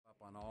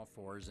all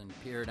fours and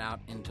peered out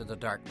into the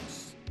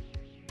darkness.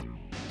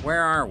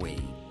 Where are we?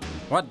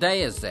 What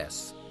day is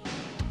this?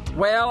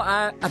 Well,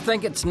 I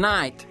think it's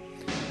night,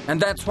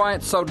 and that's why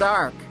it's so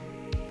dark.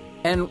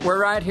 And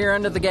we're right here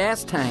under the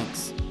gas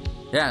tanks.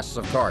 Yes,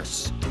 of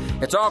course.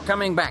 It's all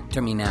coming back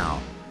to me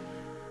now.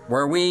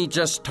 Were we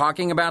just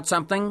talking about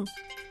something?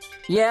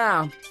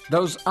 Yeah,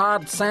 those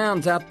odd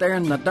sounds out there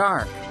in the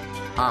dark.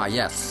 Ah,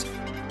 yes.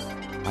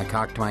 I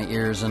cocked my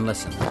ears and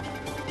listened.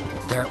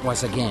 There it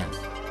was again.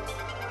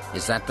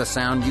 Is that the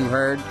sound you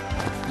heard?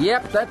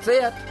 Yep, that's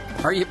it.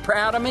 Are you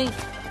proud of me?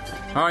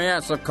 Oh,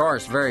 yes, of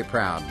course, very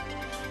proud.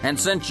 And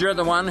since you're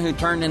the one who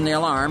turned in the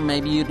alarm,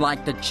 maybe you'd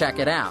like to check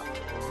it out.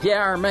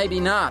 Yeah, or maybe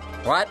not.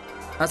 What?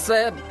 I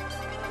said,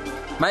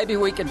 maybe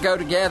we could go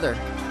together.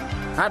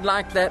 I'd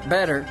like that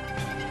better.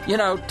 You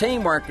know,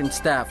 teamwork and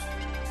stuff.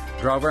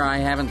 Drover, I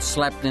haven't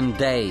slept in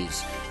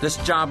days. This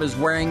job is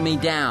wearing me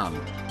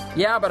down.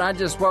 Yeah, but I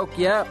just woke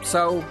you up,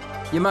 so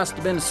you must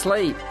have been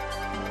asleep.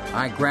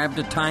 I grabbed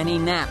a tiny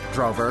nap,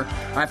 Drover.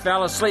 I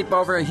fell asleep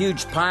over a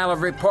huge pile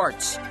of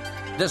reports.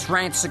 This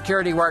ranch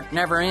security work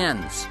never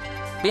ends.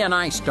 Be a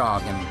nice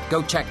dog and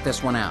go check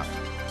this one out.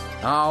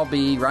 I'll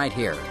be right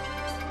here.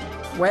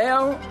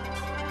 Well,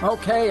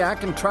 okay, I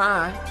can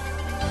try.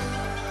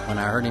 When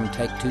I heard him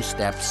take 2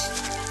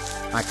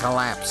 steps, I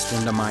collapsed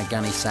into my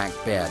gunny sack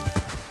bed.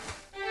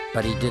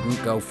 But he didn't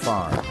go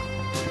far.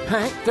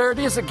 Hank, there it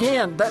is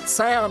again, that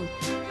sound,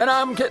 and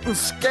I'm getting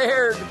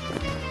scared.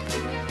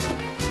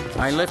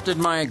 I lifted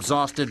my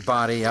exhausted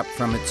body up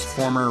from its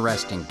former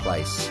resting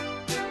place.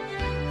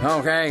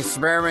 Okay,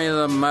 spare me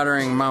the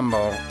muttering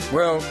mumble.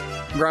 We'll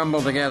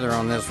grumble together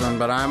on this one,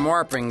 but I'm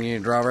warping you,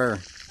 Drover.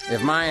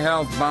 If my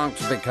health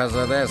bunks because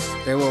of this,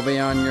 it will be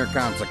on your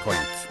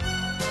conscience,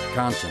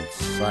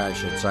 I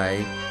should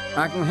say.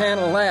 I can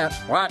handle that.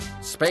 What?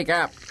 Speak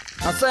up.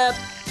 I said,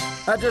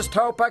 I just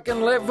hope I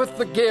can live with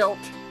the guilt.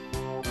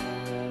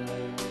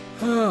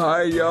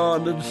 I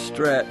yawned and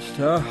stretched.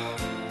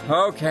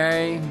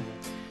 Okay.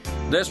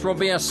 This will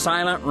be a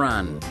silent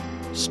run.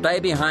 Stay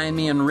behind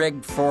me and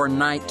rig for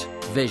night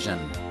vision.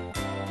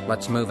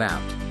 Let's move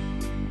out.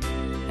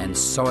 And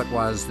so it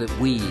was that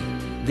we,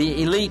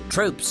 the elite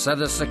troops of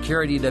the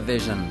security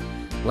division,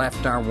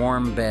 left our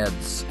warm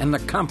beds and the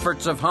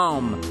comforts of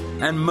home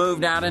and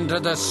moved out into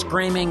the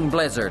screaming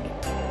blizzard.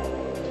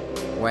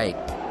 Wait,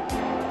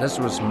 this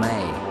was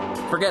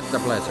May. Forget the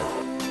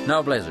blizzard.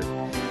 No blizzard.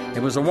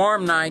 It was a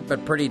warm night,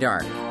 but pretty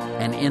dark.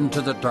 And into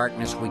the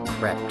darkness we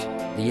crept.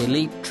 The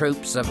elite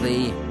troops of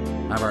the...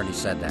 I've already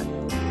said that.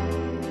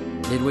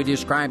 Did we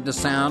describe the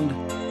sound?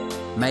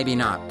 Maybe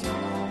not.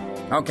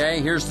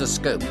 Okay, here's the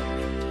scoop.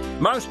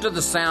 Most of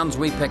the sounds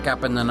we pick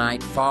up in the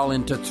night fall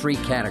into 3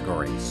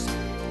 categories.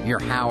 Your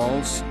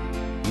howls,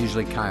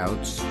 usually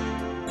coyotes.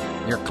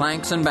 Your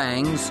clanks and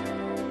bangs,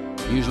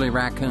 usually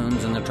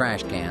raccoons in the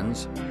trash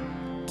cans.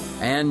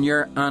 And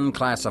your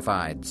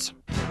unclassifieds,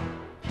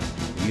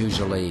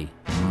 usually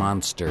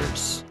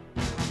monsters.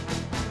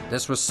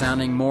 This was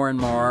sounding more and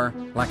more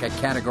like a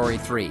Category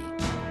 3.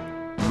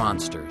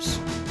 Monsters.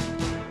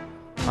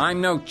 I'm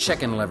no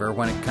chicken liver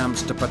when it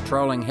comes to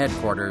patrolling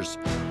headquarters,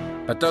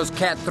 but those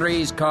Cat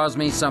 3s cause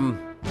me some,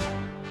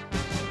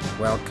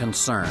 well,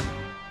 concern.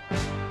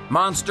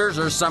 Monsters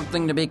are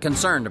something to be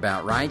concerned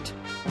about, right?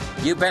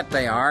 You bet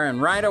they are,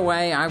 and right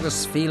away I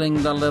was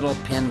feeling the little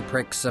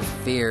pinpricks of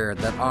fear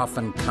that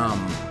often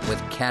come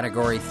with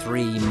Category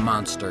 3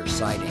 monster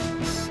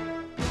sightings.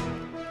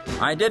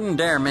 I didn't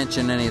dare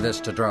mention any of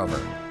this to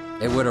Drover.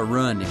 It would have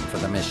ruined him for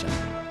the mission.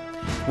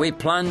 We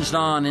plunged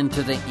on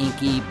into the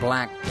inky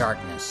black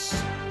darkness.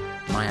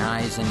 My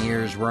eyes and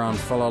ears were on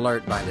full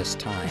alert by this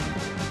time.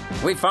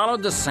 We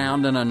followed the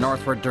sound in a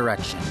northward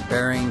direction,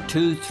 bearing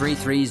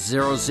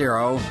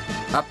 23300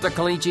 up the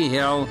Caliche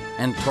Hill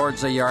and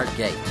towards the yard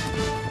gate.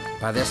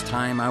 By this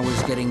time, I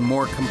was getting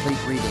more complete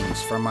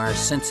readings from our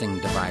sensing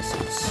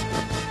devices.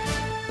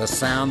 The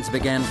sounds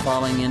began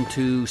falling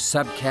into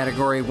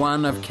subcategory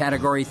 1 of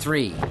Category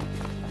 3.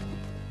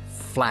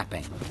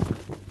 Flapping.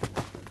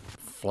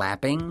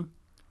 Flapping?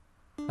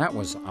 That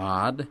was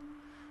odd.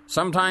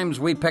 Sometimes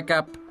we pick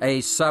up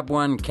a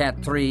Sub-1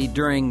 Cat 3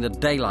 during the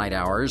daylight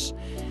hours,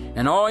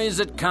 and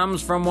always it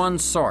comes from one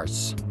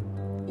source.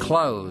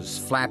 Clothes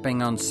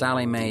flapping on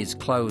Sally Mae's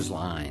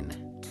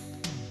clothesline.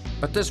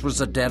 But this was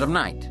the dead of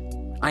night.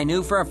 I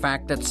knew for a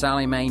fact that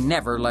Sally Mae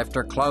never left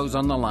her clothes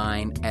on the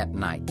line at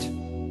night.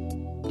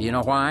 Do you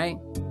know why?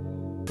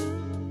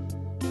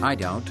 I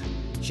don't.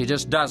 She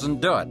just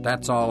doesn't do it,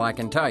 that's all I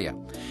can tell you.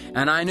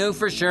 And I knew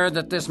for sure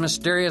that this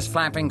mysterious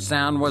flapping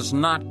sound was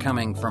not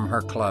coming from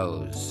her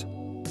clothes.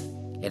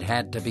 It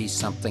had to be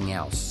something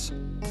else.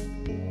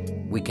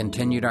 We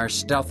continued our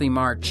stealthy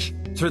march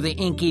through the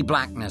inky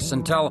blackness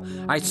until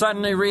I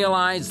suddenly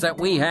realized that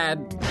we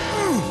had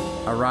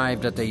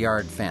arrived at the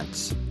yard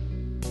fence.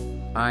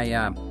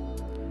 I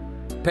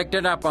picked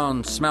it up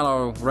on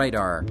Smello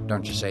radar,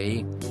 don't you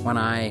see, when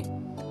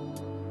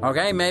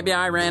Okay, maybe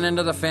I ran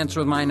into the fence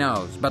with my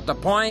nose, but the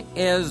point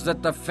is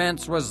that the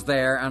fence was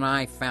there and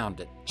I found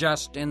it,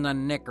 just in the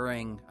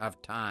nickering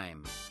of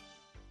time.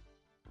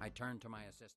 I turned to my assistant.